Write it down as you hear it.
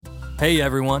Hey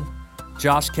everyone,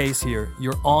 Josh Case here,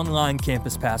 your online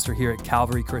campus pastor here at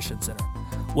Calvary Christian Center.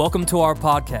 Welcome to our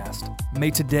podcast. May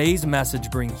today's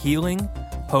message bring healing,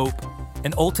 hope,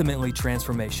 and ultimately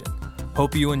transformation.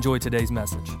 Hope you enjoy today's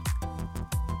message.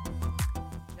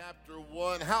 Chapter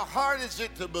 1. How hard is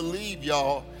it to believe,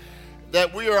 y'all,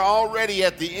 that we are already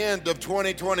at the end of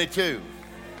 2022?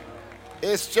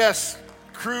 It's just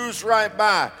cruise right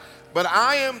by. But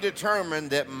I am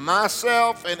determined that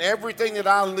myself and everything that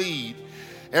I lead,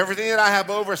 everything that I have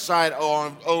oversight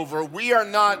over, we are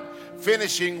not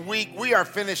finishing weak, we are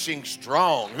finishing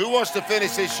strong. Who wants to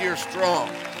finish this year strong?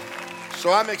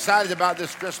 So I'm excited about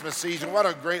this Christmas season. What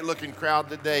a great looking crowd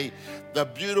today. The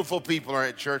beautiful people are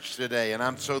at church today, and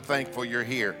I'm so thankful you're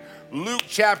here. Luke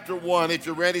chapter 1, if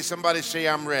you're ready, somebody say,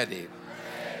 I'm ready.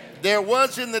 There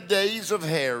was in the days of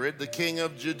Herod, the king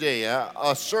of Judea,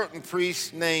 a certain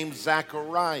priest named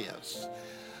Zacharias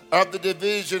of the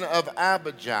division of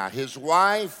Abijah. His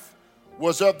wife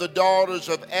was of the daughters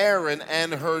of Aaron,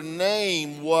 and her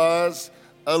name was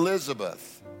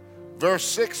Elizabeth. Verse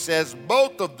 6 says,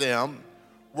 both of them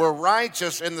were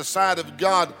righteous in the sight of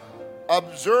God,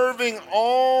 observing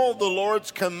all the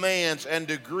Lord's commands and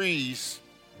decrees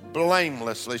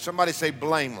blamelessly. Somebody say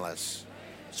blameless.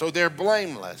 So they're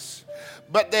blameless.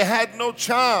 But they had no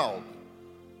child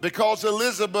because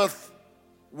Elizabeth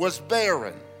was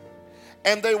barren,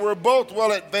 and they were both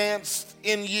well advanced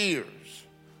in years.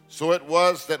 So it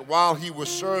was that while he was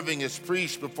serving as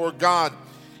priest before God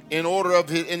in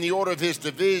the order of his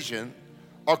division,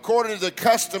 according to the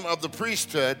custom of the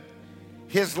priesthood,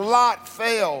 his lot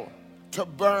fell to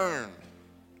burn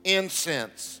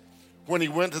incense when he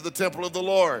went to the temple of the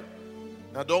Lord.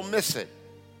 Now don't miss it.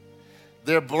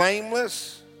 They're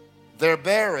blameless, they're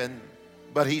barren,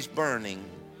 but he's burning.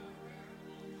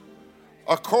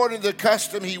 According to the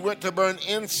custom, he went to burn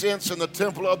incense in the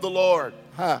temple of the Lord.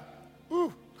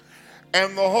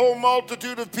 And the whole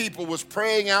multitude of people was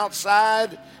praying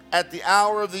outside at the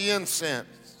hour of the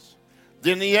incense.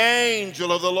 Then the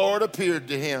angel of the Lord appeared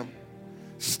to him,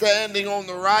 standing on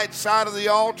the right side of the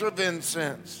altar of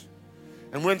incense.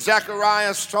 And when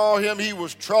Zacharias saw him, he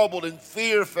was troubled, and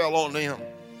fear fell on him.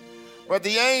 But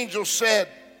the angel said,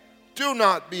 do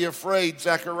not be afraid,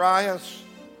 Zacharias,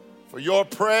 for your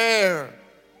prayer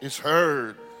is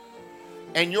heard.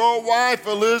 And your wife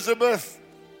Elizabeth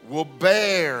will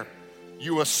bear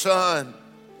you a son,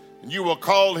 and you will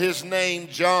call his name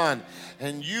John.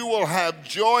 And you will have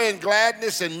joy and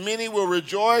gladness, and many will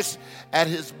rejoice at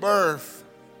his birth.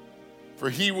 For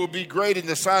he will be great in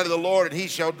the sight of the Lord, and he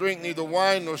shall drink neither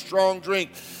wine nor strong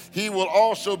drink. He will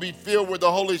also be filled with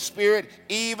the Holy Spirit,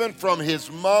 even from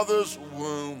his mother's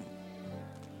womb.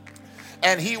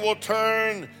 And he will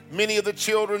turn many of the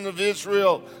children of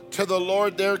Israel to the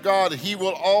Lord their God. He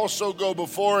will also go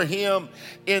before him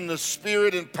in the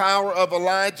spirit and power of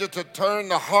Elijah, to turn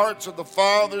the hearts of the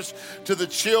fathers to the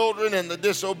children, and the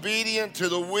disobedient to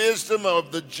the wisdom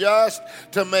of the just,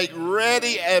 to make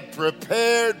ready a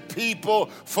prepared people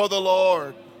for the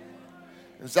Lord.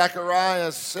 And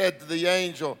Zacharias said to the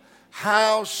angel,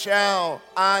 how shall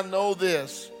I know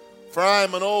this? For I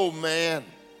am an old man,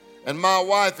 and my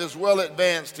wife is well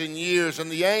advanced in years.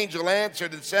 And the angel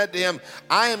answered and said to him,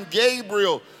 I am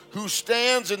Gabriel, who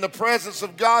stands in the presence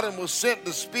of God, and was sent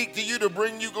to speak to you, to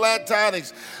bring you glad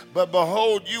tidings. But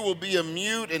behold, you will be a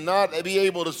mute and not be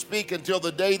able to speak until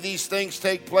the day these things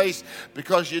take place,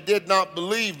 because you did not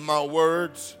believe my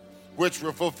words, which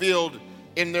were fulfilled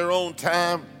in their own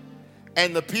time.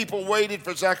 And the people waited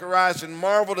for Zacharias and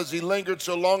marveled as he lingered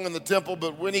so long in the temple.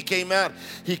 But when he came out,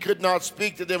 he could not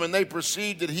speak to them. And they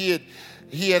perceived that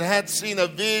he had seen a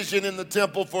vision in the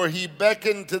temple, for he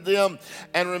beckoned to them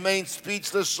and remained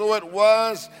speechless. So it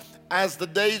was, as the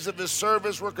days of his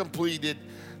service were completed,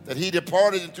 that he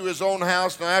departed into his own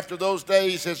house. Now after those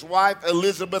days, his wife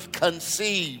Elizabeth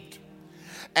conceived,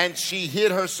 and she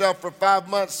hid herself for 5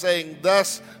 months, saying,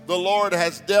 thus the Lord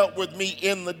has dealt with me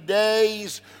in the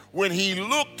days when he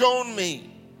looked on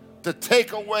me to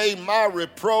take away my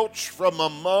reproach from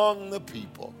among the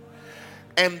people.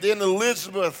 And then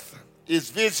Elizabeth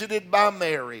is visited by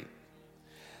Mary.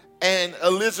 And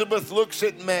Elizabeth looks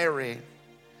at Mary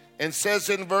and says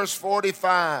in verse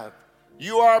 45,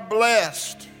 you are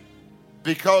blessed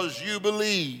because you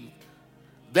believed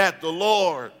that the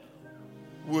Lord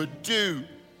would do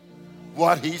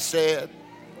what he said.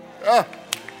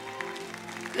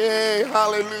 Hey,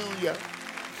 hallelujah.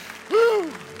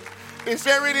 Woo. Is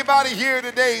there anybody here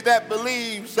today that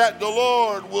believes that the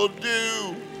Lord will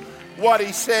do what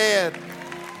he said?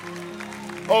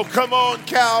 Oh, come on,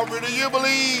 Calvary. Do you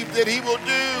believe that he will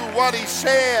do what he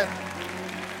said?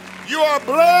 You are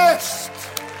blessed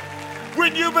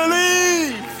When you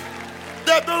believe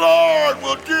that the Lord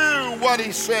will do what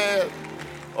he said.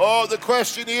 Oh, the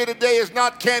question here today is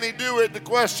not can he do it? The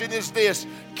question is this: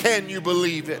 can you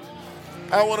believe it?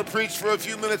 I want to preach for a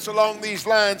few minutes along these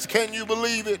lines. Can you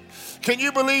believe it? Can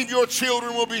you believe your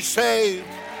children will be saved?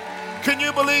 Can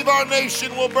you believe our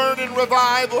nation will burn in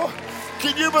revival?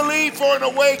 Can you believe for an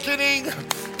awakening?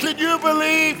 Can you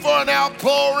believe for an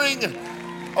outpouring?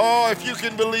 Oh, if you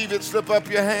can believe it, slip up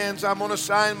your hands. I'm on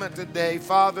assignment today.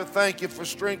 Father, thank you for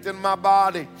strengthening my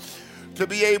body to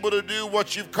be able to do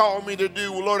what you've called me to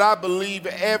do. Lord, I believe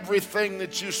everything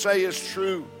that you say is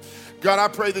true. God, I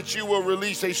pray that you will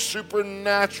release a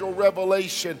supernatural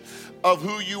revelation of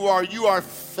who you are. You are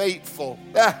faithful.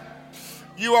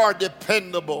 You are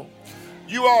dependable.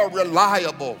 You are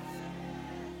reliable.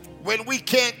 When we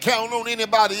can't count on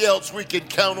anybody else, we can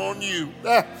count on you.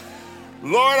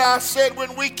 Lord, I said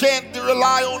when we can't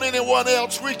rely on anyone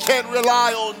else, we can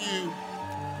rely on you.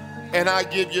 And I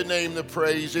give your name the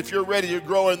praise. If you're ready to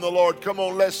grow in the Lord, come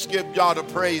on, let's give God a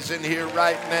praise in here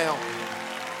right now.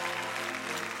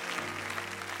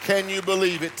 Can you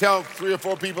believe it? Tell 3 or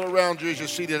 4 people around you as you're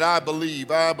seated, I believe,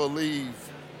 I believe.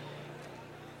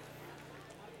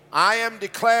 I am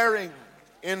declaring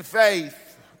in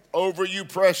faith over you,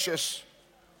 precious,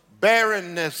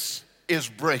 barrenness is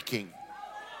breaking.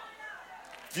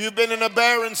 If you've been in a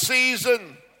barren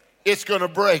season, it's going to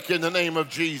break in the name of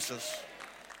Jesus.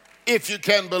 If you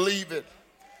can believe it.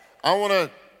 I want to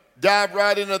dive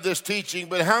right into this teaching,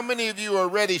 but how many of you are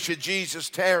ready, should Jesus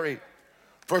tarry,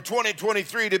 for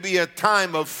 2023 to be a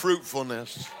time of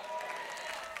fruitfulness?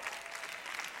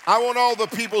 I want all the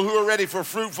people who are ready for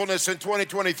fruitfulness in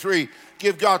 2023,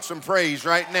 give God some praise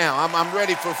right now. I'm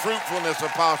ready for fruitfulness,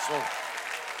 Apostle.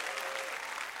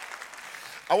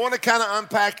 I want to kind of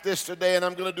unpack this today, and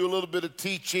I'm going to do a little bit of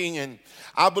teaching, and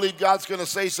I believe God's going to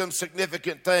say some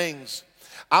significant things.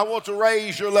 I want to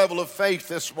raise your level of faith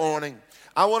this morning.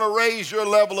 I want to raise your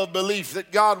level of belief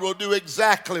that God will do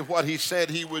exactly what he said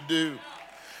he would do.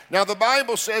 Now, the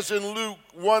Bible says in Luke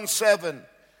 1:7,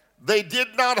 they did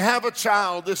not have a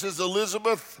child. This is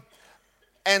Elizabeth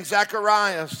and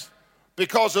Zacharias,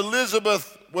 because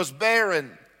Elizabeth was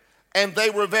barren and they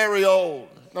were very old.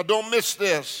 Now, don't miss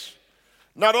this.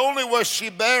 Not only was she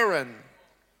barren,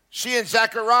 she and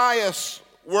Zacharias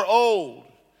were old.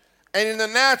 And in the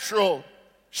natural,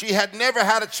 she had never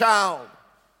had a child.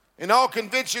 And all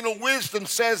conventional wisdom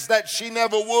says that she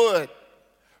never would.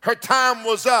 Her time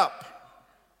was up.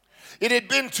 It had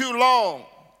been too long.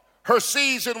 Her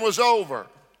season was over.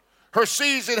 Her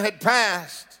season had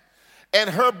passed. And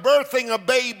her birthing a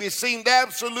baby seemed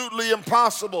absolutely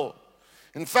impossible.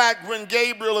 In fact, when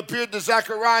Gabriel appeared to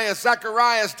Zacharias,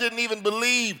 Zacharias didn't even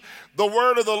believe the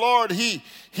word of the Lord. He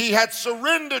had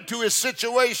surrendered to his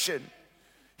situation.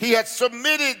 He had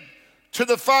submitted to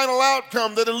the final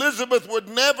outcome that Elizabeth would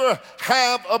never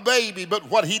have a baby. But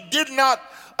what he did not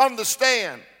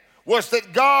understand was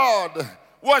that God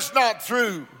was not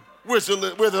through with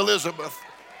Elizabeth.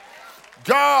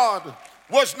 God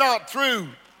was not through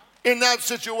in that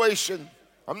situation.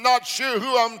 I'm not sure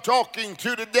who I'm talking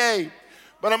to today,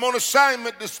 but I'm on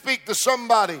assignment to speak to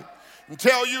somebody and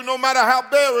tell you no matter how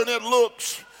barren it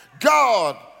looks,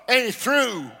 God ain't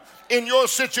through in your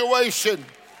situation.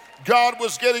 God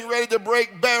was getting ready to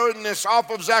break barrenness off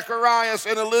of Zacharias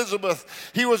and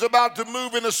Elizabeth. He was about to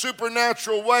move in a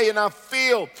supernatural way, and I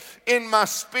feel in my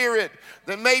spirit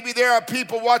that maybe there are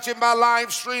people watching my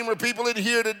live stream or people in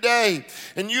here today,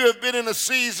 and you have been in a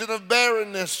season of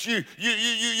barrenness. You'd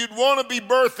want to be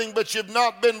birthing, but you've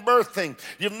not been birthing.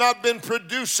 You've not been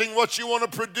producing what you want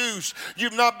to produce.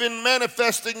 You've not been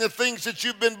manifesting the things that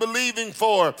you've been believing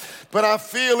for. But I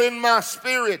feel in my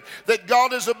spirit that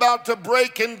God is about to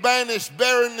break and banish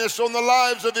barrenness on the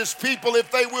lives of his people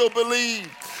if they will believe.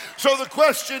 So the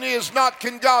question is not,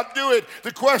 can God do it?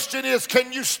 The question is,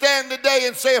 can you stand today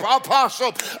and say,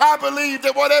 Apostle, I believe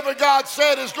that whatever God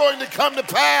said is going to come to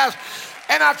pass,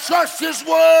 and I trust his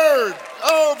word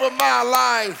over my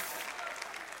life.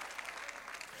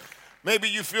 Maybe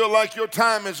you feel like your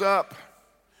time is up.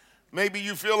 Maybe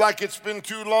you feel like it's been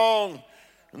too long,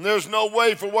 and there's no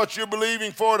way for what you're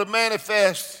believing for to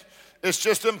manifest. It's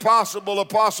just impossible,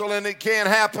 Apostle, and it can't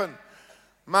happen.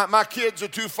 My kids are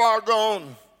too far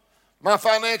gone. My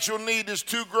financial need is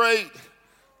too great.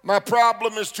 My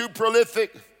problem is too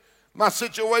prolific. My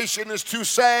situation is too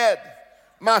sad.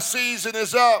 My season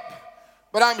is up.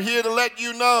 But I'm here to let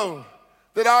you know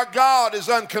that our God is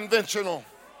unconventional.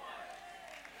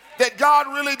 That God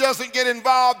really doesn't get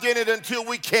involved in it until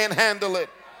we can't handle it.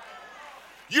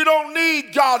 You don't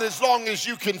need God as long as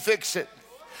you can fix it.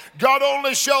 God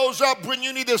only shows up when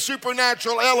you need a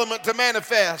supernatural element to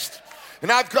manifest.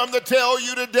 And I've come to tell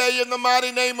you today in the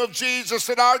mighty name of Jesus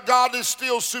that our God is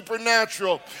still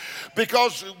supernatural.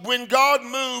 Because when God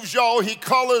moves, y'all, he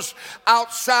colors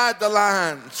outside the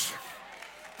lines.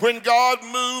 When God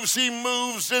moves, he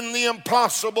moves in the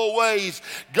impossible ways.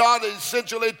 God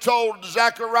essentially told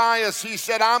Zacharias, he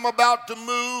said, I'm about to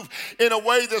move in a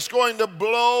way that's going to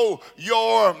blow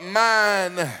your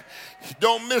mind.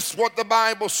 Don't miss what the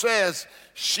Bible says.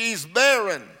 She's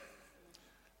barren.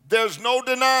 There's no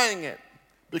denying it.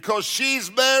 Because she's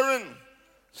barren,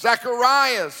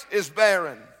 Zacharias is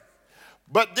barren.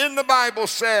 But then the Bible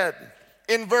said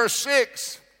in verse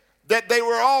 6 that they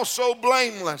were also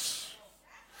blameless.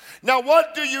 Now,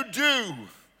 what do you do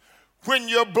when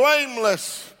you're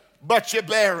blameless but you're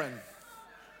barren?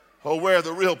 Oh, where are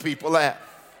the real people at?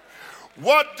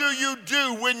 What do you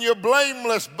do when you're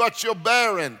blameless but you're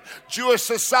barren? Jewish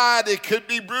society could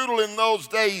be brutal in those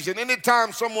days, and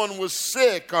anytime someone was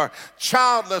sick or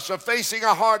childless or facing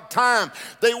a hard time,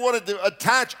 they wanted to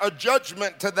attach a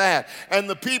judgment to that. And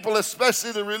the people,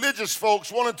 especially the religious folks,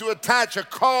 wanted to attach a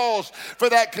cause for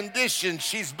that condition.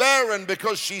 She's barren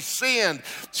because she's sinned.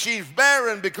 She's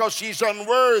barren because she's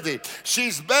unworthy.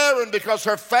 She's barren because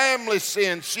her family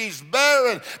sinned. She's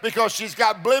barren because she's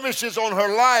got blemishes on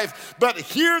her life. But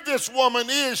here this woman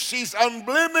is, she's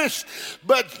unblemished,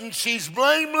 but she's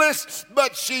blameless,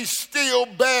 but she's still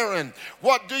barren.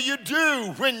 What do you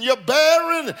do when you're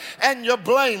barren and you're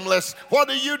blameless? What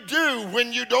do you do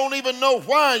when you don't even know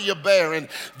why you're barren?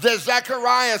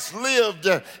 Zacharias lived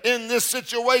in this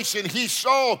situation. He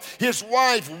saw his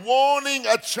wife wanting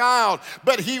a child,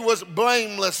 but he was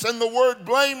blameless. And the word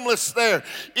blameless there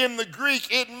in the Greek,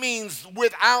 it means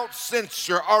without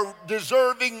censure or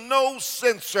deserving no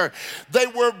censure. They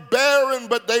were barren,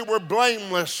 but they were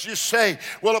blameless. You say,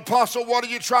 well, Apostle, what are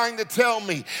you trying to tell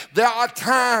me? There are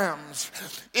times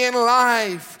in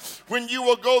life when you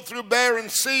will go through barren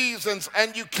seasons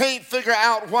and you can't figure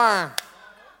out why.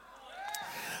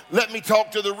 Let me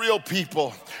talk to the real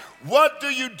people. What do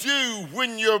you do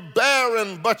when you're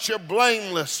barren but you're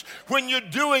blameless? When you're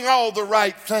doing all the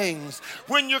right things?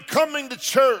 When you're coming to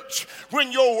church?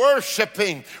 When you're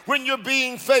worshiping? When you're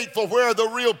being faithful? Where are the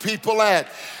real people at?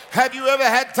 Have you ever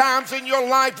had times in your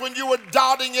life when you were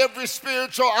dotting every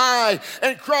spiritual I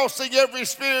and crossing every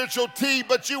spiritual T,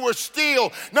 but you were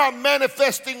still not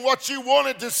manifesting what you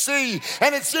wanted to see?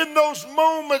 And it's in those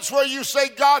moments where you say,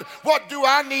 God, what do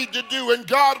I need to do? And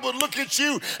God would look at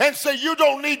you and say, you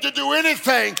don't need to do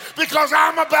anything because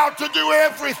I'm about to do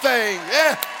everything.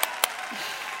 Yeah.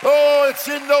 Oh, it's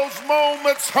in those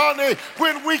moments, honey,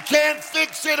 when we can't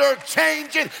fix it or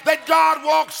change it, that God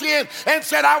walks in and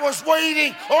said, I was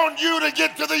waiting on you to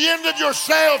get to the end of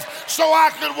yourself so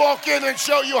I could walk in and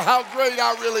show you how great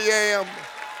I really am.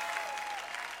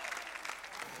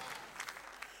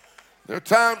 There are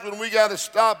times when we got to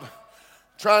stop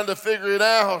trying to figure it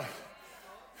out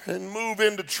and move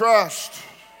into trust.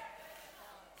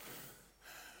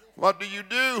 What do you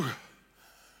do?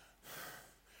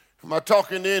 Am I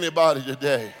talking to anybody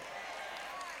today?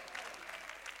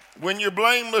 When you're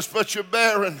blameless but you're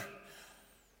barren,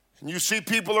 and you see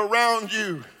people around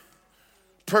you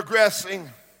progressing,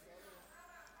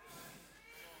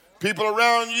 people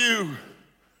around you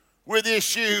with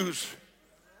issues,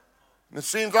 and it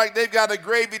seems like they've got a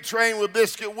gravy train with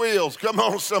biscuit wheels. Come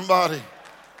on, somebody.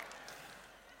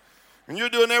 And you're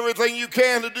doing everything you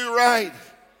can to do right.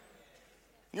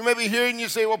 You may be hearing you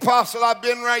say, well, Apostle, I've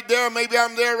been right there. Maybe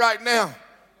I'm there right now.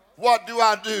 What do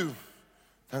I do?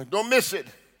 Don't miss it.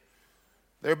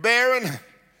 They're barren,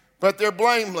 but they're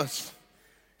blameless.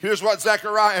 Here's what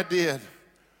Zechariah did.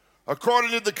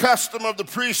 According to the custom of the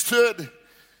priesthood,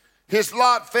 his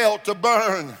lot fell to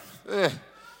burn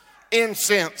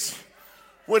incense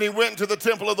when he went into the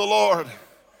temple of the Lord.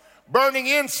 Burning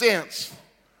incense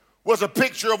was a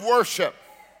picture of worship.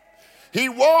 He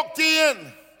walked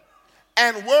in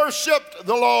and worshiped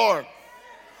the Lord.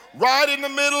 Right in the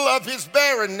middle of his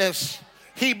barrenness,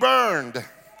 he burned.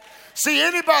 See,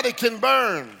 anybody can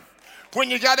burn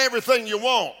when you got everything you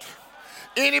want.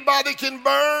 Anybody can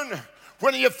burn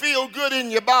when you feel good in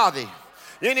your body.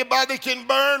 Anybody can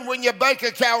burn when your bank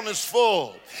account is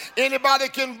full. Anybody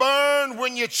can burn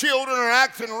when your children are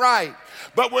acting right.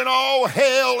 But when all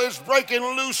hell is breaking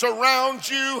loose around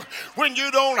you, when you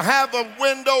don't have a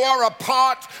window or a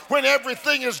pot, when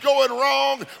everything is going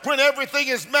wrong, when everything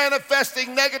is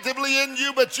manifesting negatively in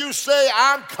you, but you say,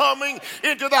 I'm coming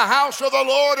into the house of the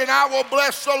Lord and I will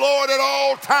bless the Lord at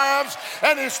all times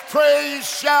and his praise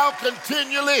shall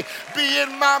continually be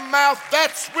in my mouth.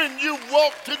 That's when you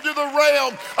walked into the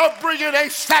realm of bringing a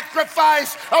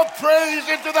sacrifice of praise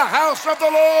into the house of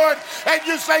the Lord. And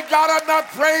you say, God, I'm not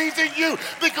praising you you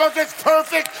because it's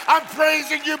perfect. I'm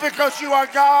praising you because you are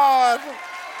God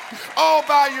all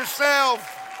by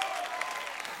yourself.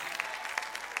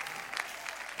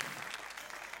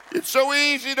 It's so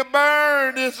easy to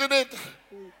burn, isn't it,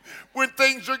 when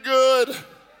things are good?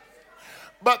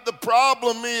 But the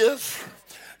problem is,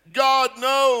 God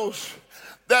knows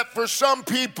that for some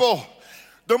people,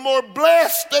 the more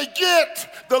blessed they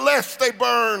get, the less they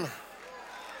burn.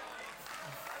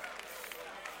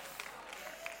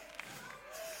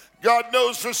 God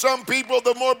knows for some people,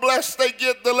 the more blessed they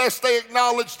get, the less they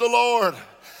acknowledge the Lord.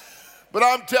 But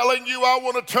I'm telling you, I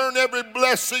want to turn every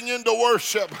blessing into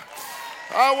worship.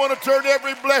 I want to turn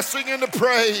every blessing into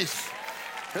praise.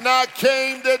 And I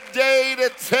came today to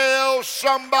tell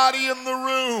somebody in the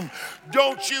room,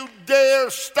 don't you dare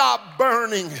stop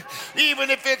burning. Even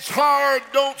if it's hard,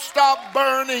 don't stop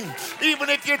burning. Even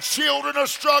if your children are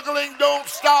struggling, don't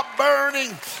stop burning.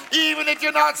 Even if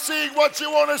you're not seeing what you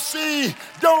want to see,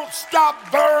 don't stop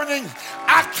burning.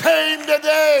 I came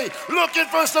today looking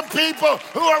for some people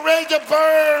who are ready to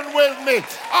burn with me.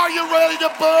 Are you ready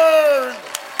to burn?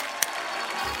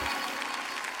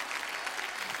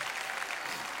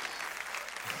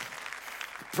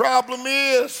 Problem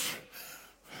is,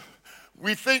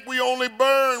 we think we only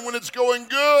burn when it's going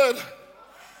good.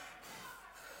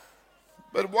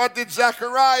 But what did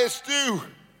Zacharias do?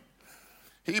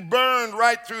 He burned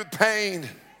right through pain.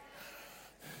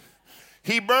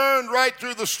 He burned right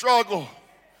through the struggle.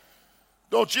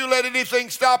 Don't you let anything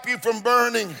stop you from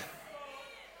burning.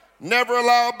 Never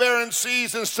allow barren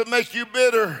seasons to make you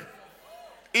bitter,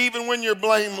 even when you're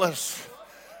blameless.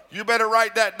 You better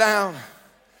write that down.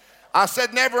 I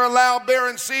said never allow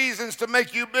barren seasons to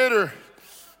make you bitter,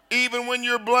 even when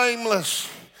you're blameless.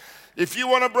 If you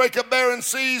want to break a barren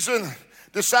season,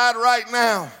 decide right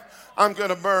now, I'm going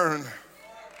to burn.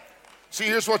 See,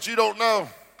 here's what you don't know.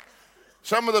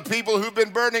 Some of the people who've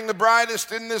been burning the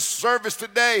brightest in this service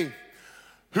today,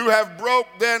 who have broke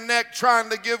their neck trying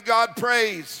to give God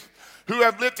praise, who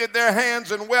have lifted their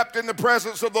hands and wept in the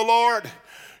presence of the Lord.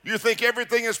 You think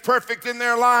everything is perfect in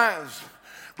their lives.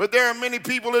 But there are many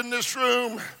people in this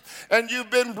room, and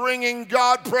you've been bringing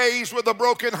God praise with a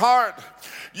broken heart.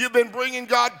 You've been bringing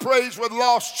God praise with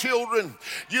lost children.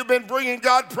 You've been bringing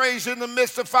God praise in the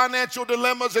midst of financial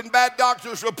dilemmas and bad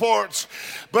doctor's reports.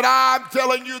 But I'm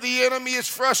telling you, the enemy is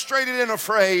frustrated and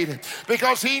afraid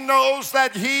because he knows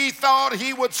that he thought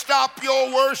he would stop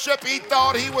your worship. He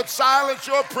thought he would silence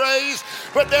your praise.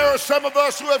 But there are some of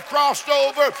us who have crossed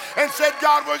over and said,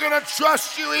 God, we're going to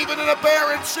trust you even in a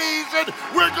barren season.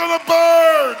 We're going to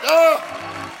burn.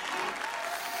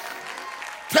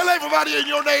 Tell everybody in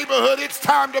your neighborhood it's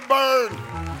time to burn.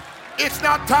 It's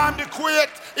not time to quit.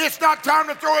 It's not time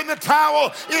to throw in the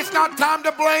towel. It's not time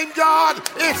to blame God.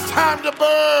 It's time to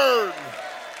burn.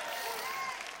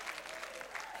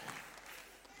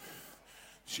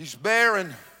 She's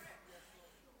barren.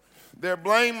 They're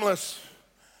blameless,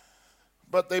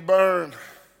 but they burn.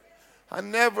 I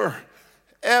never,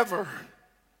 ever,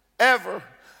 ever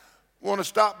want to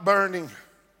stop burning.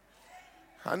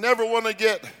 I never want to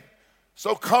get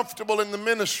so comfortable in the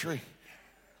ministry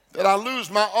that I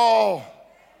lose my all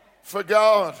for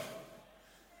God.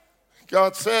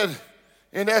 God said,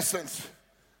 in essence,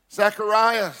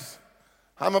 Zacharias,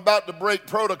 I'm about to break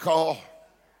protocol.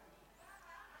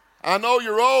 I know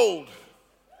you're old,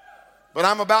 but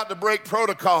I'm about to break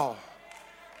protocol.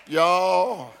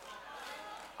 Y'all,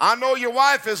 I know your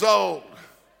wife is old,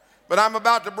 but I'm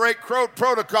about to break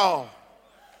protocol.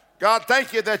 God,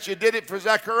 thank you that you did it for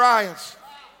Zacharias.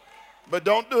 But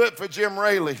don't do it for Jim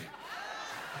Raley.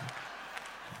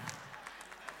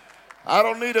 I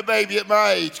don't need a baby at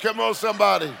my age. Come on,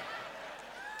 somebody.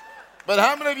 But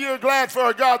how many of you are glad for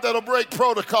a God that'll break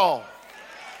protocol?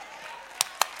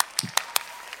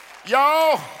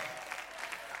 Y'all,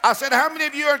 I said, how many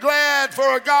of you are glad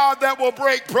for a God that will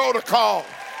break protocol?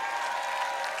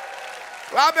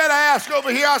 Well, I better ask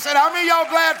over here. I said, how many of y'all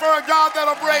glad for a God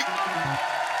that'll break?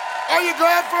 Are you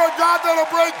glad for a God that'll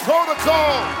break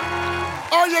protocol?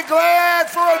 Are you glad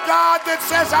for a God that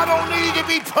says, I don't need you to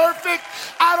be perfect.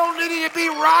 I don't need you to be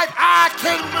right. I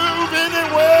can move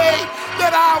any way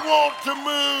that I want to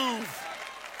move.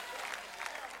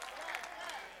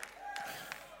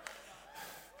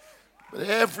 But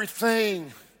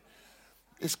everything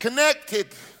is connected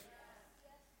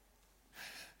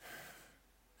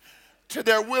to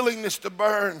their willingness to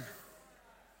burn.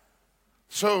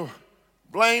 So,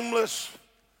 blameless,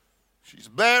 she's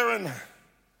barren,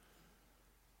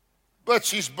 but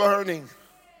she's burning.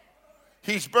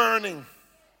 He's burning.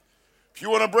 If you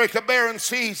want to break a barren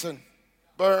season,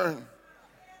 burn.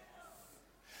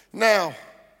 Now,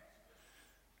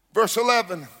 verse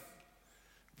 11,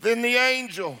 Then the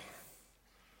angel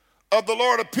of the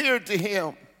Lord appeared to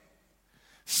him,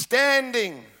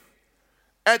 standing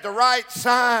at the right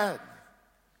side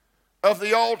of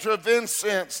the altar of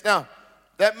incense. Now,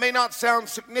 that may not sound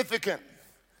significant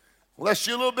unless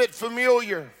you're a little bit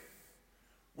familiar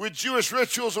with Jewish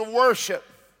rituals of worship.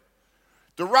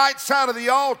 The right side of the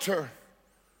altar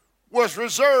was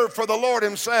reserved for the Lord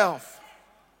himself.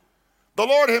 The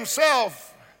Lord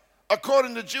himself,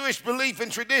 according to Jewish belief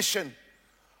and tradition,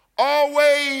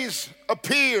 always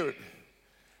appeared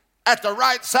at the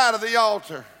right side of the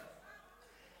altar.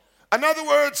 In other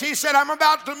words, he said, I'm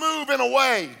about to move in a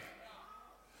way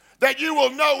that you will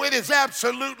know it is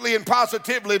absolutely and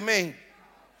positively me.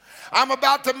 I'm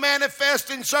about to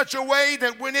manifest in such a way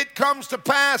that when it comes to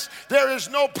pass, there is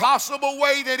no possible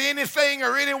way that anything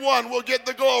or anyone will get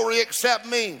the glory except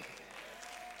me.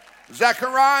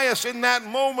 Zacharias, in that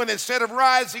moment, instead of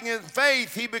rising in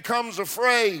faith, he becomes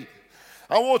afraid.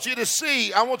 I want you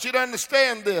to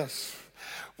understand this.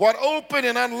 What opened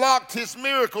and unlocked his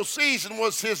miracle season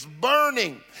was his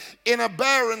burning in a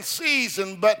barren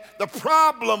season. But the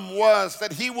problem was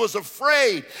that he was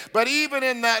afraid. But even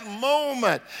in that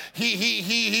moment,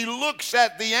 he looks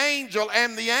at the angel,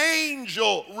 and the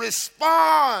angel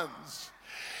responds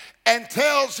and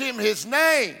tells him his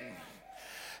name.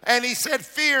 And he said,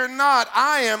 fear not,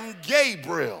 I am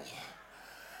Gabriel.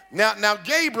 Now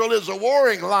Gabriel is a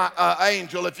warring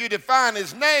angel. If you define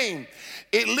his name,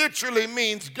 it literally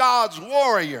means God's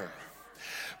warrior.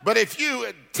 But if you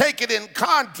take it in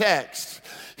context,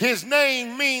 his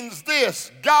name means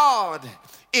this: God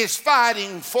is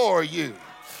fighting for you.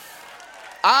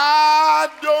 I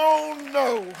don't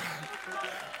know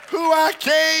who I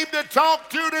came to talk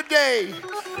to today,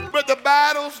 but the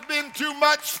battle's been too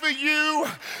much for you.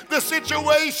 The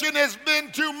situation has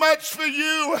been too much for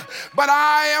you. But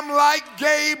I am like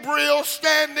Gabriel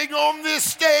standing on this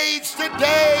stage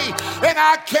today, and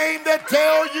I came to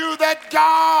tell you that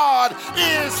God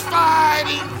is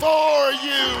fighting for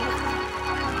you.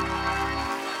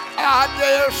 I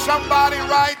dare somebody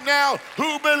right now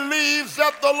who believes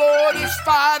that the Lord is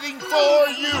fighting for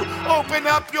you. Open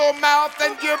up your mouth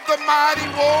and give the mighty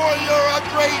warrior a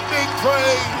great big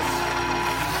praise.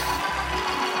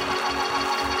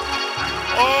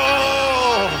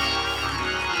 Oh,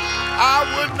 I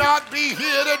would not be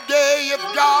here today if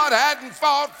God hadn't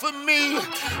fought for me.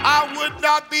 I would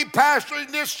not be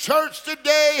pastoring this church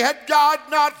today had God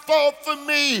not fought for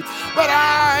me. But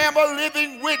I am a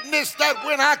living witness that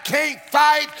when I can't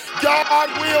fight, God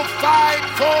will fight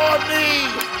for me.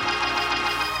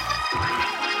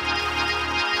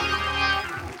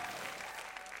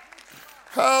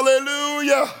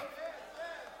 Hallelujah.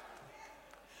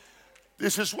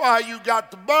 This is why you got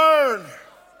to burn.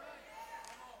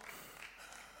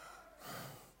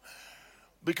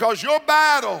 Because your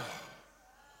battle,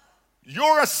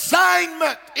 your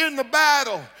assignment in the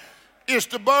battle is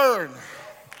to burn.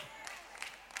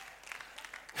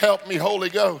 Help me,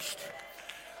 Holy Ghost.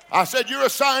 I said your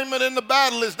assignment in the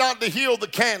battle is not to heal the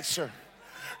cancer.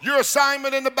 Your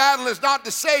assignment in the battle is not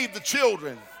to save the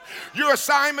children. Your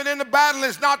assignment in the battle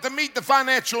is not to meet the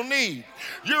financial need.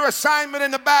 Your assignment in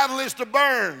the battle is to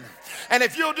burn. And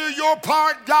if you'll do your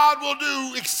part, God will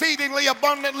do exceedingly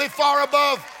abundantly far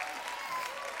above.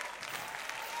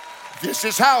 This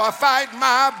is how I fight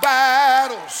my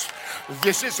battles.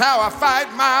 This is how I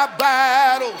fight my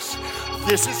battles.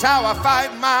 This is how I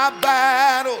fight my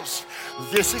battles.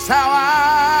 This is how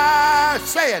I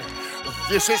say it.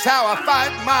 This is how I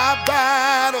fight my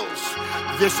battles.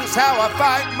 This is how I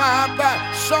fight my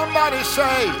battles. Somebody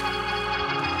say,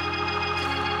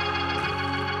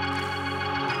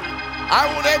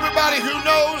 I want everybody who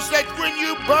knows that when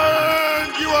you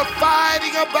burn, you are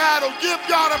fighting a battle. Give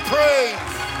God a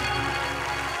praise.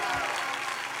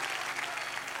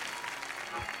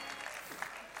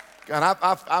 God,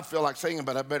 I feel like singing,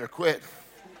 but I better quit.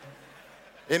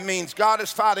 It means God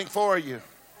is fighting for you,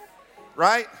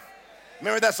 right?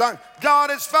 Remember that song?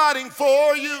 God is fighting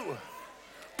for you,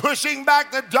 pushing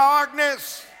back the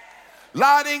darkness,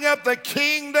 lighting up the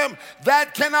kingdom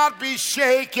that cannot be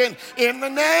shaken. In the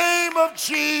name of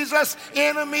Jesus,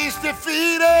 enemies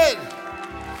defeated,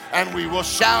 and we will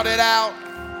shout it out.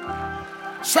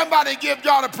 Somebody give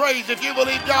God a praise if you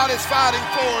believe God is fighting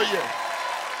for you.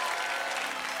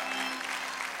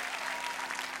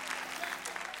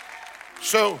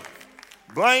 So,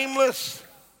 blameless,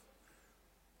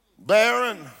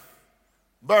 barren,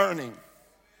 burning.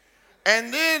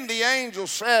 And then the angel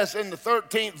says in the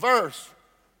 13th verse,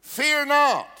 fear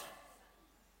not,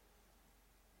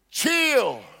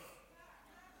 chill,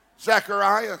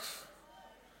 Zacharias.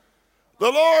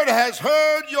 The Lord has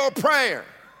heard your prayer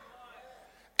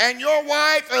and your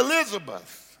wife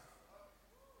Elizabeth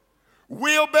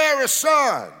will bear a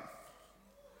son,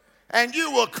 and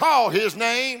you will call his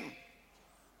name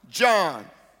John.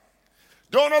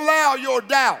 Don't allow your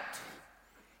doubt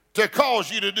to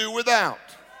cause you to do without.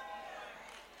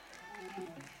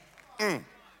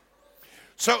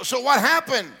 So what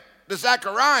happened to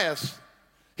Zacharias?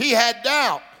 He had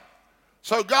doubt,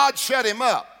 so God shut him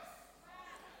up.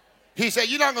 He said,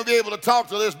 you're not going to be able to talk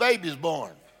till this baby's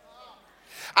born.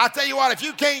 I tell you what, if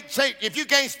you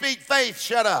can't speak faith,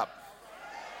 shut up.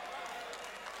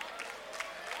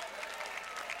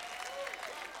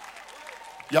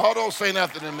 Y'all don't say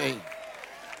nothing to me.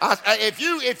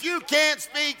 If you can't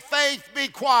speak faith, be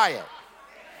quiet.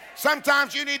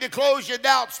 Sometimes you need to close your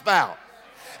doubt spout.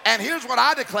 And here's what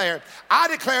I declare. I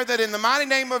declare that in the mighty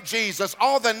name of Jesus,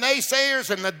 all the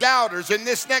naysayers and the doubters in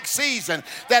this next season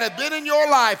that have been in your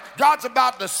life, God's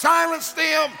about to silence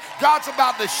them. God's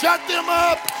about to shut them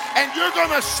up. And you're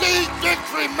going to see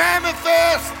victory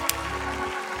manifest.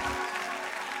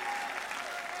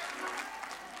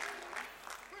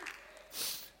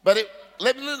 But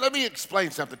let me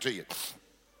explain something to you.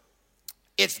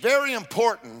 It's very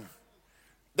important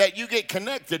that you get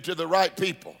connected to the right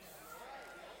people.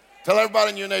 Tell everybody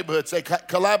in your neighborhood, say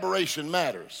collaboration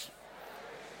matters.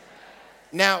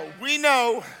 Now, we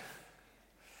know,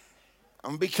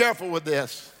 I'm going to be careful with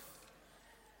this.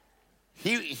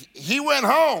 He went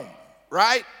home,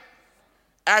 right?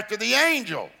 After the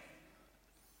angel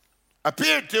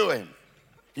appeared to him.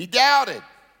 He doubted,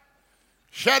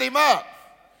 shut him up.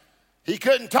 He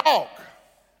couldn't talk,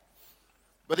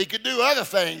 but he could do other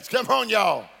things. Come on,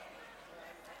 y'all.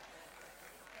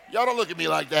 Y'all don't look at me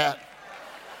like that.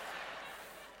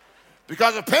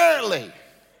 Because apparently,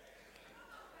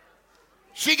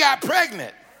 she got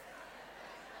pregnant.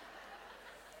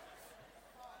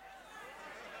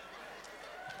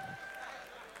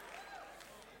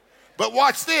 But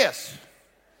watch this.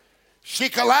 He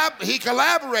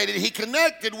collaborated, he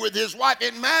connected with his wife.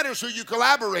 It matters who you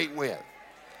collaborate with.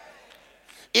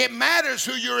 It matters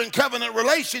who you're in covenant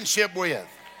relationship with.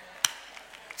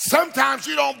 Sometimes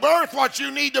you don't birth what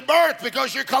you need to birth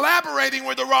because you're collaborating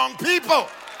with the wrong people.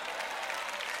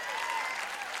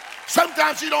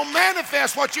 Sometimes you don't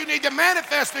manifest what you need to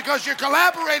manifest because you're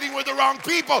collaborating with the wrong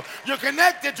people. You're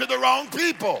connected to the wrong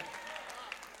people.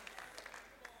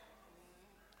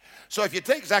 So if you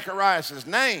take Zacharias'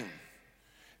 name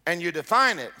and you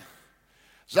define it,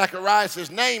 Zacharias'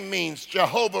 name means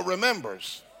Jehovah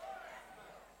remembers.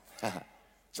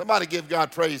 Somebody give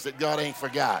God praise that God ain't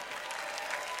forgot.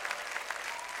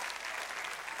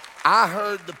 I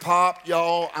heard the pop,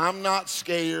 y'all. I'm not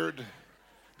scared.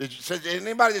 Did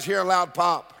anybody just hear a loud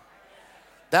pop?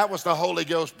 That was the Holy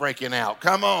Ghost breaking out.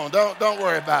 Come on, don't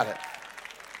worry about it.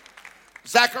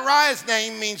 Zacharias'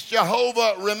 name means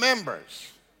Jehovah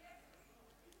remembers.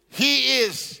 He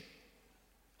is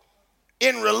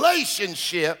in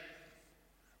relationship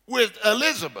with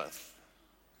Elizabeth.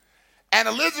 And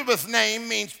Elizabeth's name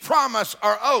means promise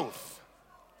or oath.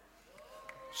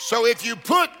 So if you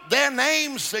put their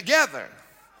names together,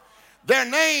 their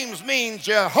names mean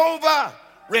Jehovah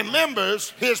remembers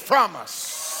his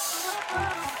promise.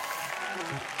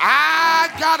 I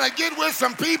gotta get with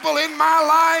some people in my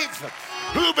life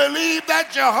who believe that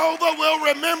Jehovah will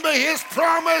remember his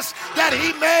promise that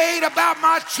he made about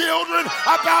my children,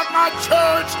 about my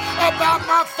church, about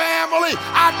my family.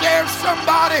 I dare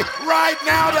somebody right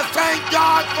now to thank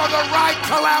God for the right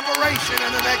collaboration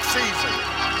in the next season.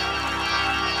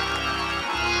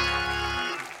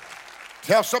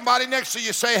 Tell somebody next to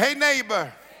you, say, hey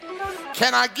neighbor,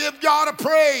 can I give God a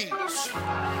praise?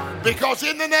 Because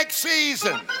in the next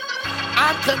season,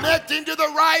 I'm connecting to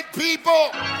the right people.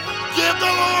 Give the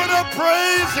Lord a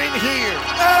praise in here.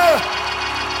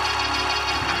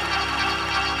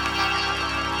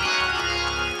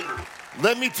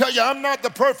 Let me tell you, I'm not the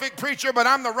perfect preacher, but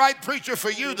I'm the right preacher for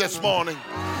you this morning.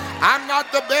 I'm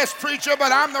not the best preacher,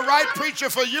 but I'm the right preacher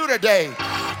for you today.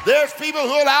 There's people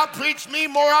who'll outpreach me,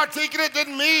 more articulate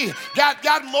than me,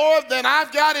 got more than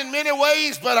I've got in many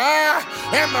ways, but I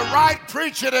am the right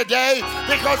preacher today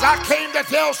because I came to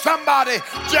tell somebody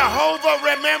Jehovah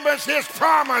remembers his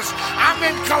promise. I'm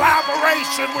in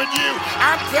collaboration with you.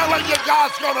 I'm telling you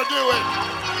God's going to do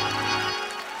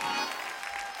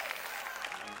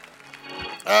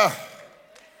it.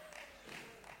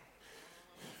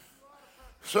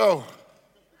 So,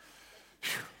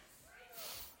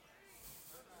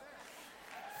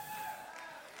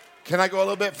 can I go a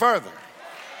little bit further?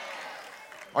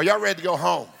 Are y'all ready to go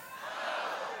home?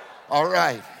 All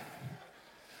right.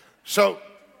 So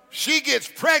she gets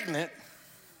pregnant,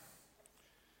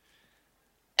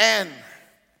 and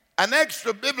An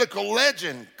extra biblical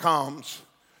legend comes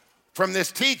from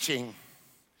this teaching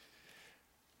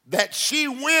that she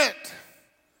went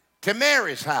to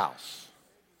Mary's house.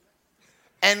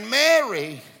 And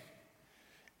Mary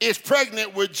is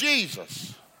pregnant with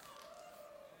Jesus.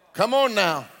 Come on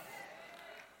now.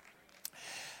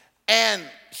 And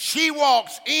she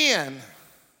walks in,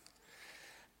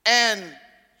 and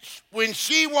when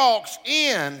she walks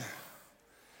in,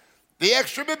 the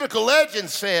extra biblical legend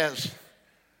says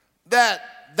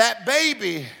that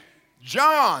baby,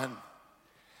 John,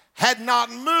 had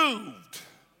not moved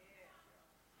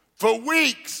for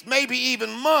weeks, maybe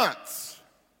even months.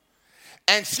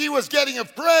 And she was getting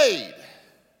afraid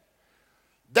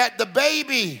that the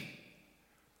baby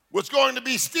was going to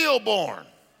be stillborn.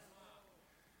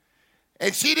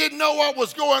 And she didn't know what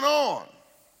was going on.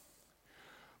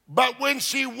 But when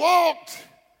she walked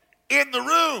in the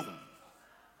room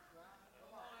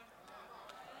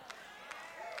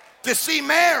to see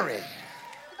Mary,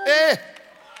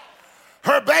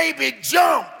 her baby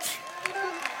jumped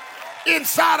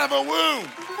inside of a womb.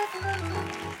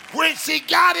 When she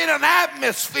got in an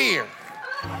atmosphere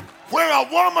where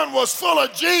a woman was full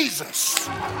of Jesus,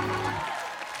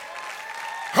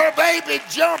 her baby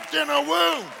jumped in a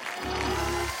womb.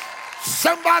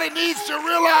 Somebody needs to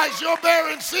realize your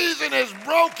barren season is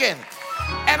broken.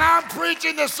 And I'm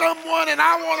preaching to someone, and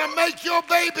I want to make your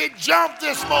baby jump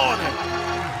this morning.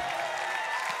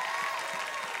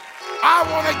 I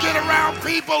want to get around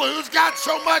people who's got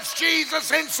so much Jesus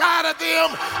inside of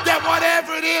them that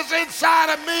whatever it is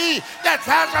inside of me that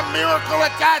has a miracle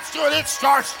attached to it, it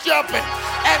starts jumping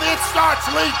and it starts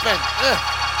leaping.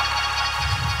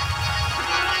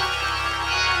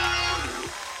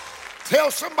 Tell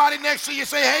somebody next to you,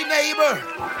 say, hey neighbor,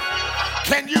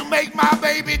 can you make my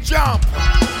baby jump?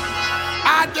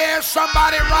 I dare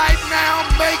somebody right now,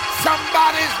 make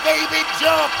somebody's baby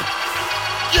jump.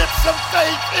 Get some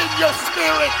faith in your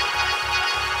spirit.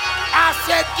 I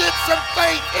said get some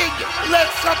faith in you. Let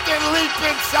something leap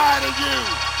inside of you.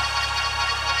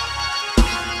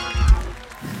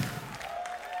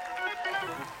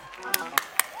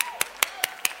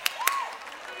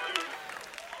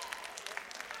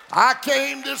 I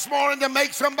came this morning to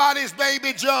make somebody's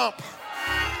baby jump.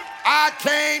 I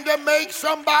came to make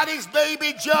somebody's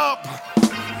baby jump.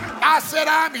 I said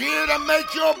I'm here to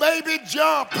make your baby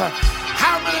jump.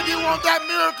 How many of you want that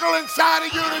miracle inside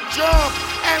of you to jump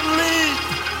and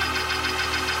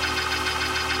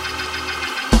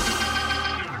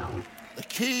leap? The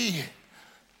key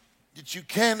that you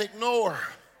can't ignore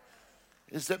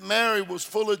is that Mary was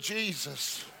full of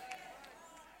Jesus.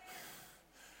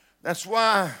 That's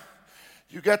why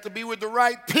you got to be with the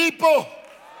right people.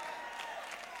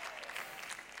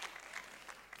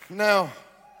 Now,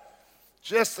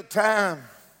 just the time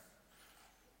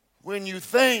when you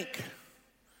think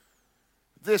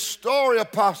this story,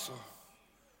 apostle,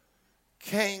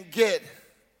 can't get,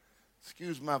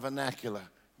 excuse my vernacular,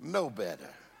 no better.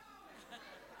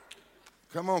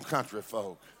 Come on, country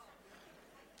folk.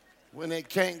 When it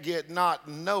can't get not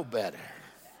no better.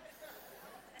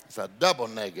 It's a double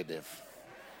negative.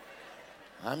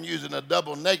 I'm using a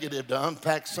double negative to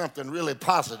unpack something really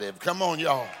positive. Come on,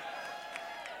 y'all.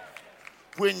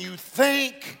 When you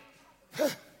think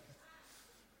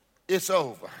it's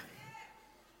over,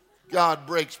 God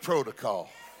breaks protocol.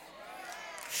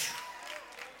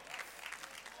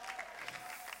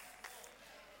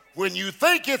 When you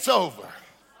think it's over,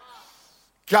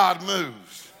 God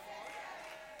moves.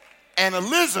 And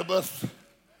Elizabeth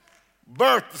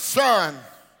birthed a son,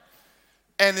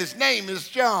 and his name is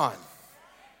John.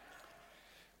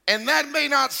 And that may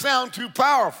not sound too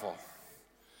powerful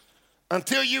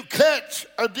until you catch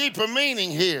a deeper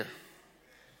meaning here.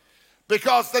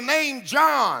 Because the name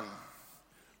John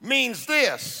means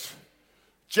this: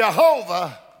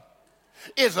 Jehovah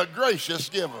is a gracious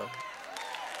giver.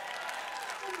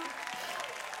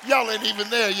 Y'all ain't even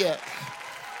there yet.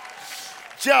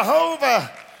 Jehovah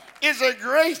is a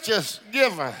gracious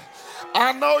giver.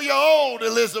 I know you're old,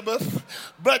 Elizabeth,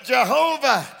 but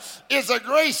Jehovah is a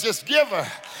gracious giver.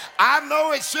 I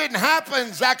know it shouldn't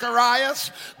happen,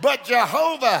 Zacharias, but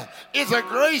Jehovah is a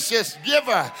gracious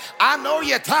giver. I know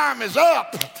your time is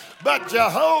up, but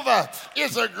Jehovah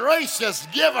is a gracious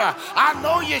giver. I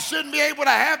know you shouldn't be able to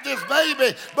have this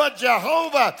baby, but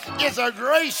Jehovah is a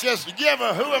gracious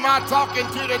giver. Who am I talking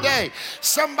to today?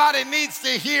 Somebody needs to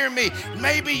hear me.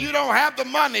 Maybe you don't have the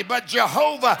money, but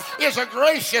Jehovah is a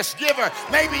gracious giver.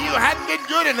 Maybe you hadn't been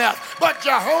good enough, but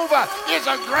Jehovah is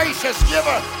a gracious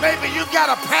giver. Maybe you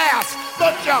got a past,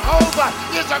 but Jehovah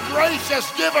is a gracious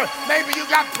giver. Maybe you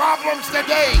got problems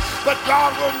today, but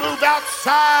God will move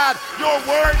outside your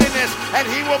worthiness and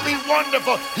he will be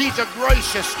wonderful. He's a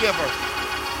gracious giver.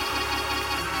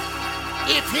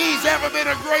 If he's ever been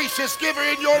a gracious giver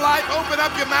in your life, open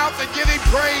up your mouth and give him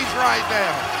praise right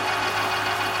now.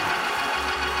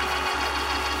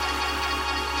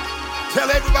 Tell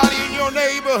everybody in your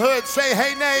neighborhood, say,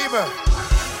 hey neighbor,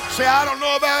 say, I don't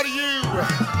know about you,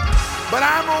 but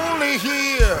I'm only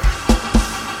here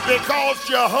because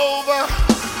Jehovah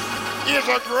is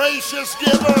a gracious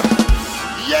giver.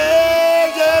 Yeah,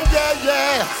 yeah, yeah,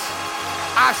 yes.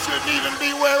 I shouldn't even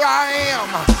be where I am.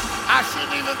 I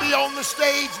shouldn't even be on the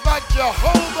stage, but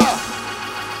Jehovah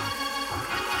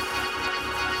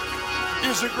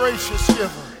is a gracious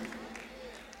giver.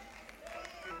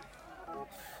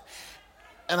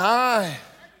 And I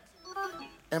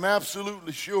am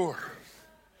absolutely sure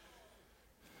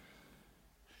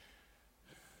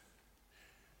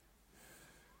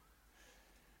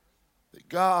that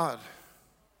God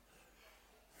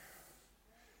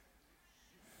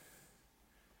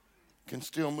can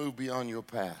still move beyond your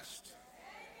past,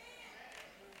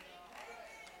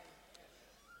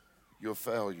 your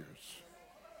failures,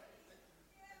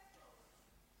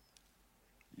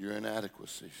 your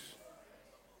inadequacies,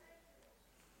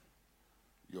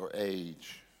 your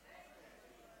age,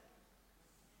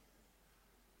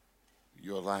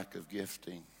 your lack of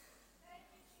gifting,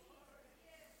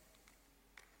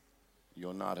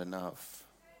 your not enough,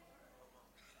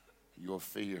 your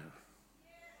fear.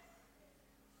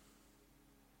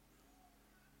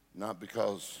 Not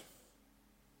because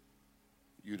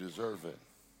you deserve it.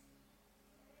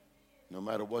 No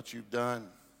matter what you've done,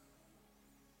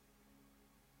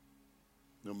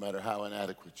 no matter how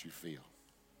inadequate you feel.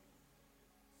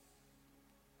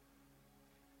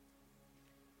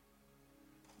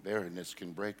 Barrenness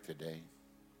can break today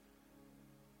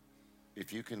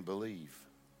if you can believe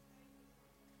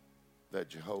that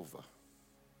Jehovah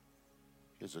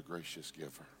is a gracious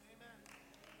giver.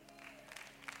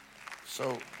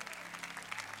 So,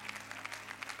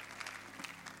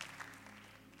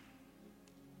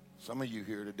 some of you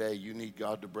here today, you need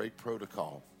God to break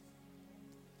protocol.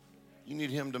 You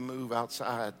need him to move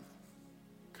outside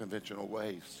conventional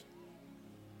ways.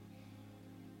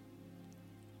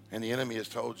 And the enemy has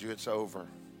told you it's over.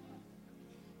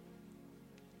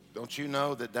 Don't you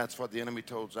know that that's what the enemy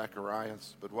told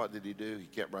Zacharias? But what did he do? He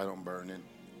kept right on burning.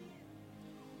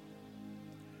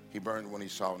 He burned when he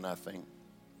saw nothing.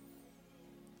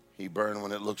 He burned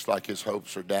when it looks like his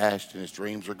hopes are dashed and his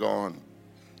dreams are gone.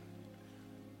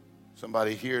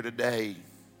 Somebody here today,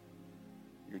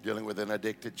 you're dealing with an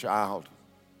addicted child.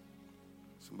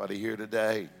 Somebody here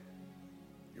today,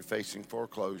 you're facing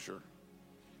foreclosure,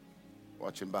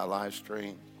 watching by live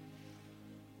stream.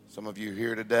 Some of you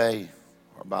here today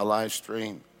are by live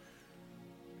stream.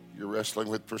 You're wrestling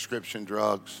with prescription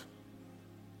drugs.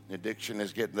 Addiction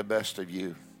is getting the best of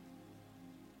you.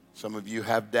 Some of you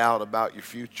have doubt about your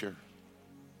future.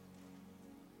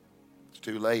 It's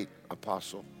too late,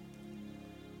 apostle.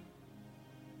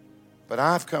 But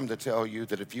I've come to tell you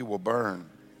that if you will burn,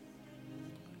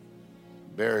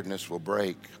 barrenness will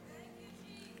break,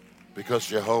 because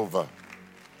Jehovah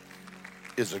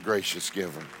is a gracious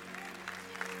giver.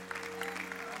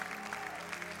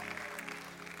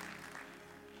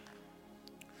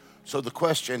 So the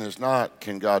question is not,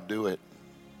 can God do it?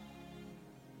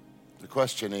 The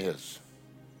question is,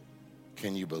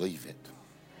 can you believe it?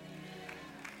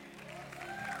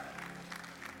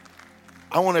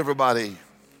 I want everybody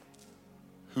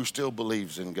who still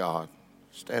believes in God,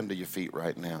 stand to your feet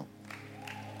right now.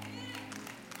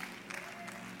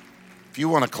 If you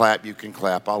want to clap, you can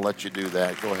clap. I'll let you do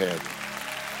that. Go ahead.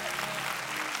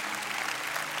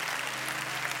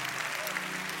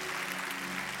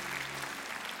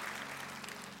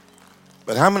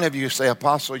 But how many of you say,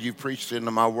 Apostle, you preached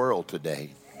into my world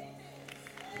today?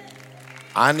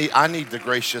 I need the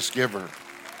gracious giver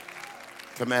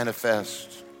to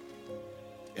manifest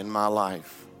in my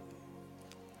life.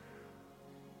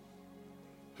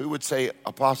 Who would say,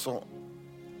 Apostle,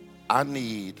 I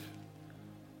need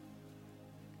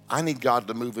God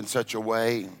to move in such a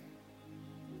way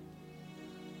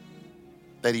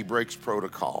that he breaks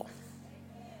protocol,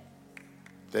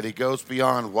 that he goes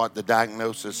beyond what the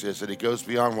diagnosis is, that he goes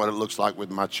beyond what it looks like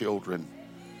with my children.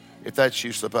 If that's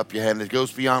you, slip up your hand. It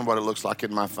goes beyond what it looks like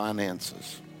in my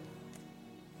finances.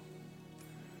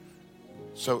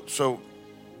 So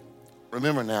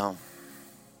remember now,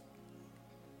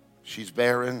 she's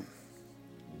barren,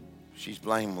 she's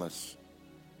blameless.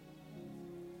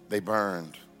 They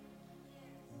burned,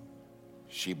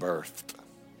 she birthed.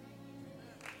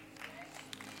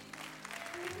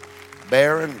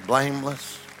 barren,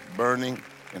 blameless, burning,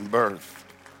 and birth.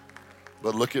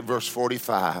 But look at verse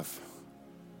 45.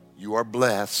 You are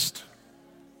blessed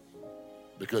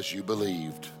because you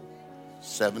believed.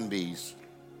 7 B's.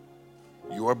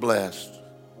 You are blessed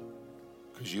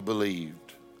because you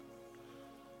believed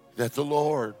that the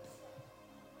Lord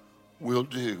will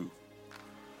do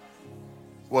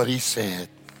what he said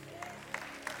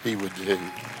he would do.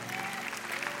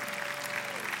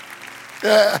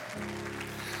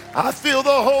 I feel the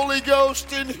Holy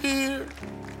Ghost in here.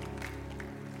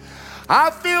 I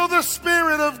feel the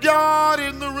Spirit of God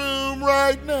in the room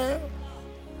right now.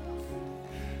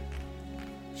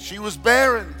 She was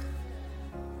barren.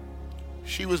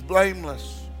 She was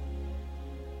blameless.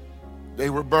 They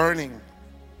were burning.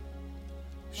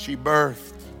 She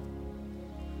birthed.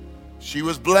 She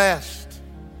was blessed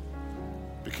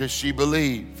because she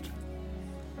believed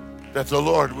that the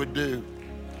Lord would do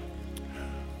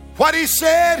what he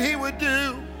said he would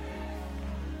do.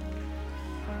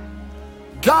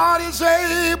 God is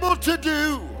able to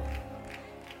do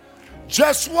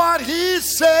just what he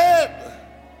said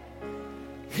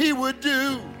he would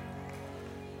do.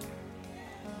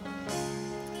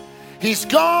 He's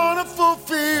gonna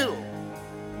fulfill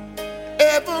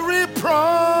every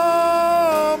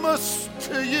promise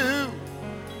to you.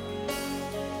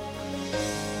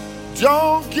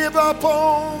 Don't give up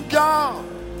on God,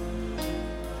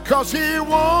 'cause he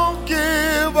won't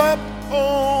give up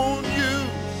on you.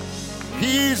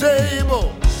 He's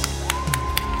able.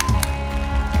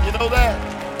 You know that?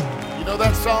 You know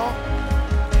that song?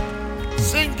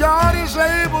 Sing, God is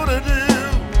able to do.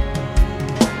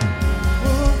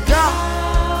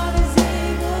 God is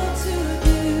able to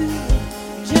do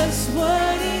just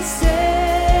what he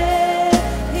said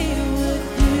he would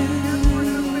do.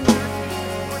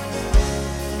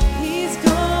 He's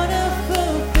gonna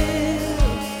fulfill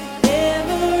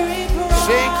every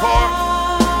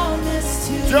promise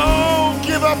to you. Don't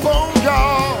give up on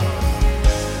God.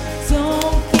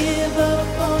 Don't give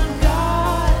up on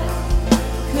God,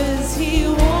 'cause he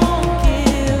won't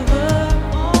give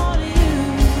up on you.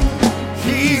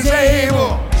 He's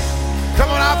able. Come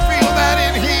on, I feel that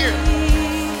in here.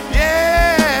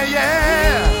 Yeah,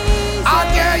 yeah. I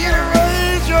dare you to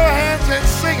raise your hands and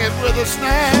sing it with us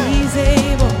now. He's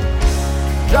able.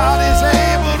 God is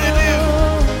able to do.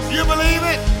 You believe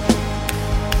it?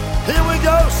 Here we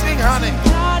go. Sing, honey.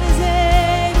 God is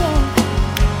able.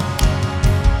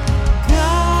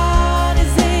 God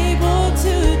is able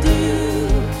to do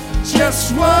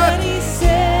just what he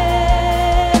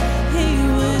said he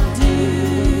would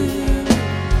do.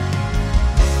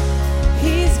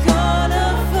 He's gonna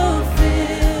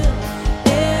fulfill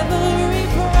every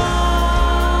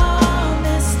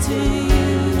promise to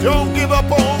you. Don't give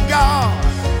up on God.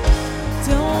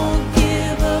 Don't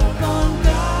give up on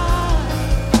God,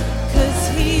 'cause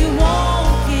he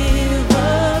won't give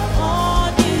up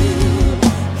on you.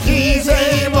 He's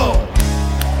able.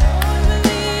 I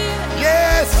believe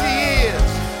Yes, he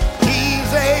is.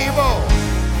 He's able.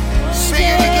 Sing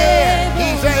it again.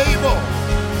 He's able.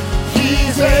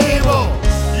 He's able.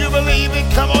 You believe it?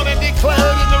 Come on and declare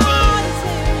it in the room. God is able,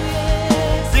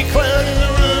 yes. Declare it in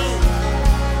the room.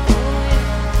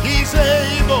 He's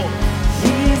able.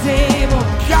 He's able.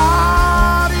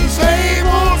 God is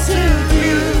able to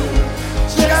do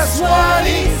just what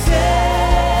he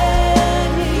said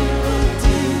he would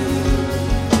do.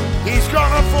 He's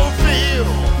gonna fulfill.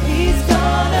 He's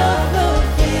gonna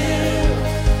fulfill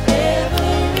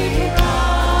every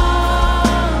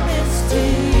promise to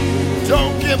you.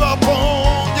 Don't give up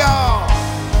on God.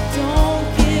 Don't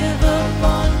give up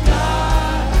on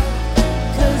God,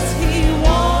 'cause he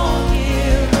won't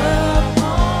give up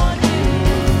on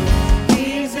you.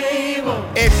 He's able.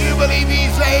 If you believe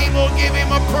he's able, give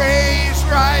him a praise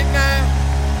right now.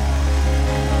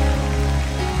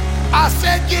 I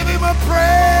said give him a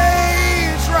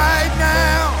praise right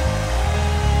now.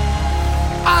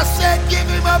 I said give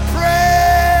him a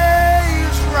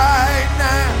praise right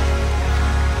now.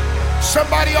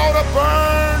 Somebody ought to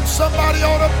burn. Somebody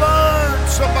ought to burn.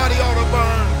 Somebody ought to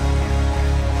burn.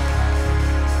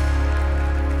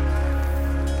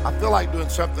 I feel like doing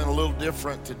something a little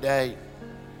different today.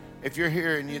 If you're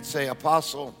here and you'd say,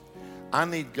 Apostle, I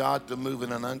need God to move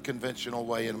in an unconventional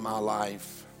way in my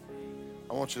life,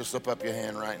 I want you to slip up your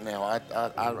hand right now.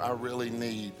 I really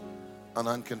need an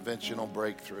unconventional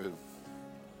breakthrough.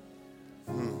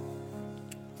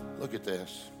 Look at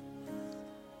this.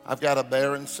 I've got a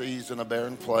barren season, a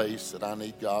barren place that I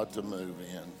need God to move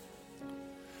in.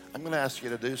 I'm going to ask you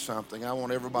to do something. I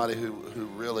want everybody who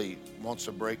really wants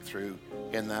a breakthrough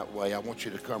in that way, I want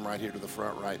you to come right here to the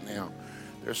front right now.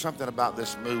 There's something about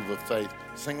this move of faith.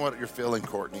 Sing what you're feeling,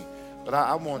 Courtney. But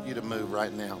I want you to move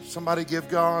right now. Somebody give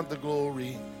God the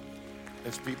glory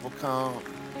as people come.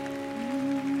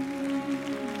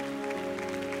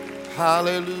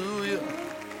 Hallelujah.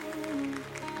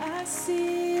 I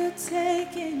see you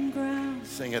taking ground.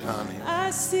 Sing it, honey.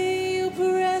 I see you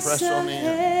press on in.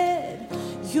 ahead.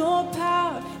 Your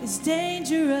power is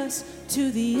dangerous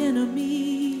to the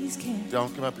enemy's camp.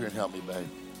 Don't come up here and help me, babe.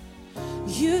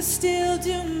 You still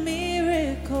do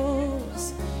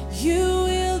miracles. You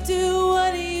will do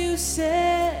what you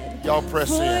said. Y'all press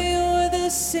For in. you're the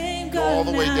same God all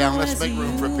the way now down. Let's as make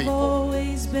room for you've people.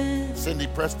 always been. Cindy,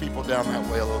 press people down that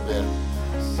way a little bit.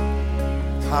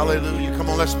 Hallelujah. Come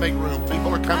on, let's make room.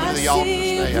 People are coming to the altar. I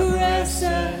see you Stay up. press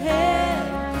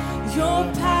ahead.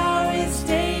 Your power is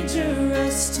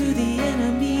dangerous to the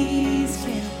enemy's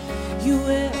camp. You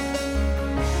will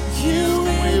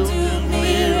do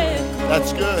miracles.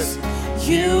 That's good.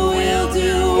 You will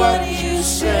do what you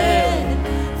said.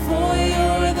 For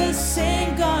you're the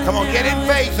same God. Come on, now get in as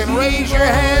faith and you've raise your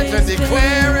hands and always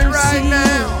declare been. it right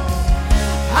now.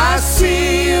 I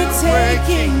see you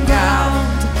taking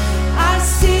ground. I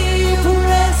see you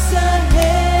press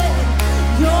ahead.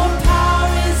 Your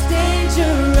power is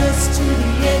dangerous to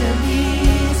the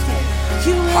enemies.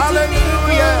 You will Hallelujah. do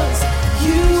miracles.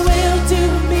 You will do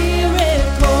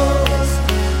miracles.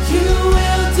 You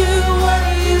will do what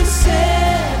you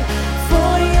said.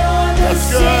 For you're the That's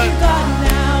same good. God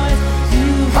now as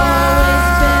you've always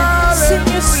been. Sing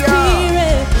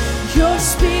your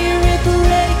spirit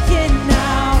breaking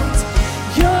out.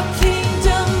 Your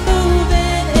kingdom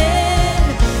moving in.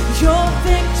 Your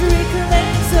victory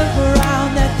claims the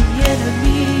ground that the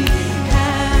enemy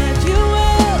had.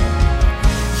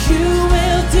 You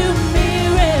will do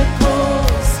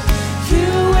miracles. You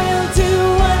will do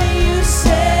what you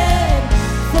said.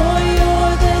 For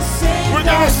you're the same. We're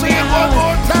going to sing it one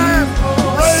more time.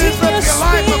 Raise up your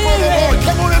life before the Lord.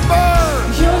 Come on and burn.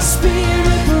 Your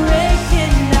spirit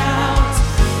breaking out.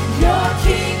 Your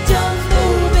kingdom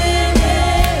moving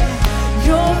in.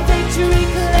 Your victory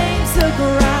claims the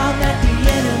ground that the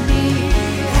enemy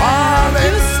had.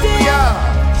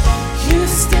 You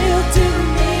still do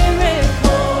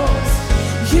miracles.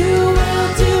 You will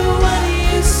do what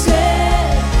you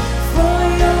said. For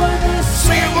you're the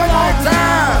Sing it same one more God time.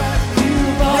 now.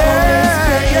 You've always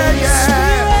been.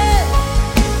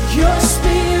 Your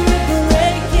spirit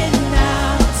breaking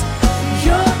out.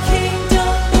 Your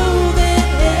kingdom moving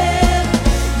in.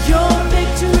 Your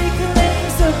victory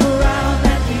claims the ground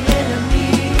that the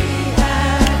enemy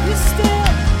had.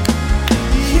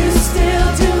 You still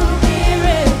do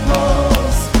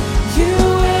miracles. You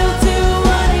will do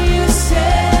what you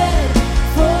said.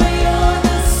 For you're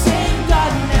the same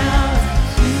God now.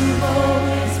 You've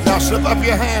always been. Now slip up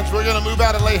your hands. We're going to move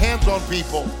out and lay hands on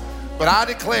people. But I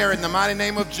declare in the mighty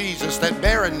name of Jesus that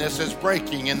barrenness is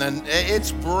breaking. And then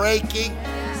it's breaking.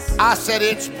 I said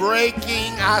it's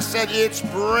breaking. I said it's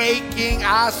breaking.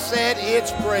 I said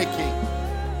it's breaking.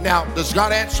 Now, does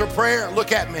God answer prayer?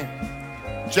 Look at me.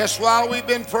 Just while we've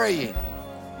been praying,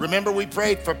 remember we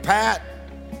prayed for Pat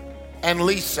and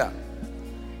Lisa.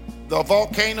 The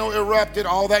volcano erupted,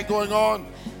 all that going on.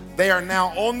 They are now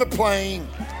on the plane,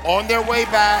 on their way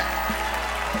back.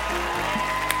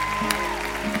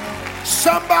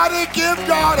 Somebody give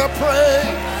God a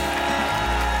praise.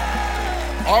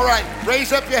 All right,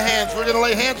 raise up your hands. We're going to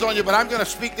lay hands on you, but I'm going to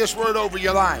speak this word over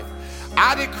your life.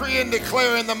 I decree and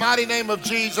declare in the mighty name of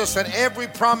Jesus that every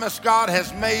promise God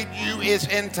has made you is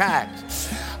intact.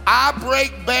 I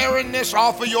break barrenness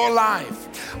off of your life.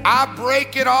 I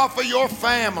break it off of your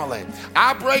family.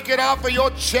 I break it off of your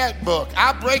checkbook.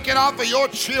 I break it off of your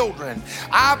children.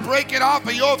 I break it off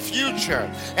of your future.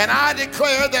 And I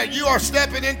declare that you are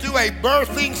stepping into a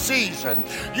birthing season.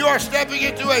 You are stepping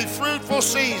into a fruitful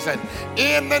season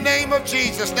in the name of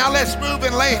Jesus. Now let's move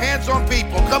and lay hands on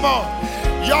people. Come on.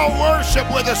 Y'all worship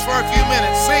with us for a few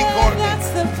minutes. Sing, Courtney. That's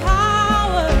the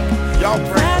power. Y'all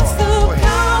pray That's for the us.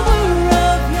 power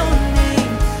of your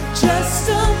name. Just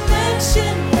a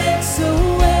mention makes a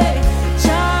way.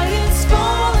 Giants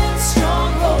falling,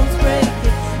 strongholds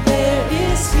breaking. There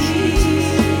is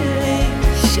healing.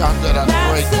 Shandara, That's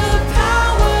break. the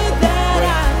power that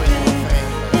I Break think. the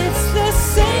family. It's the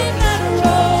same that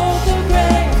rolled the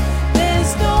grave.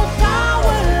 There's no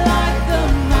power like the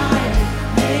mighty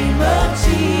name of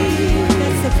Jesus.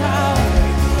 That's the power.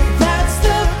 That's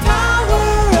the power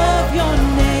of your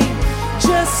name.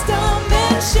 Just a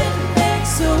mention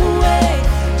makes a way.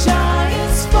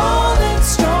 Giants falling,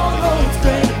 strongholds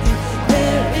breaking.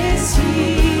 There is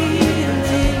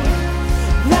healing.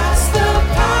 That's the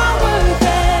power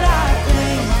that I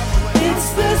claim.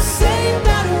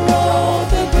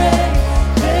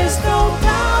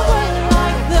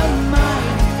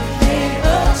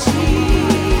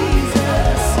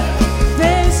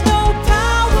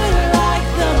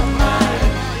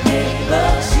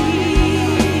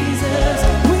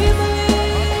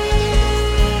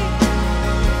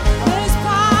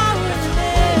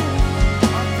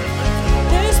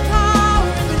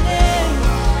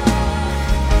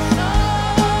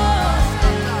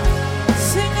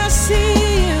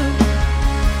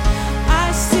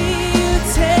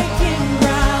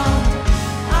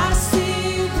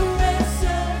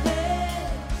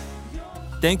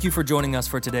 Thank you for joining us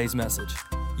for today's message.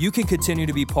 You can continue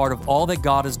to be part of all that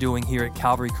God is doing here at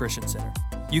Calvary Christian Center.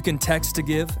 You can text to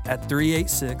give at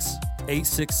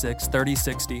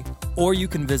 386-866-3060, or you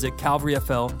can visit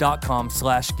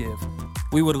calvaryfl.com/give.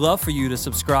 We would love for you to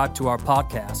subscribe to our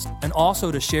podcast and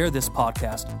also to share this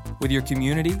podcast with your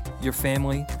community, your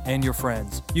family, and your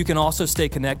friends. You can also stay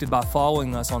connected by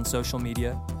following us on social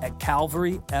media at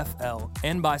Calvary FL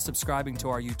and by subscribing to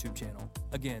our YouTube channel.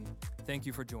 Again, thank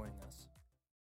you for joining us.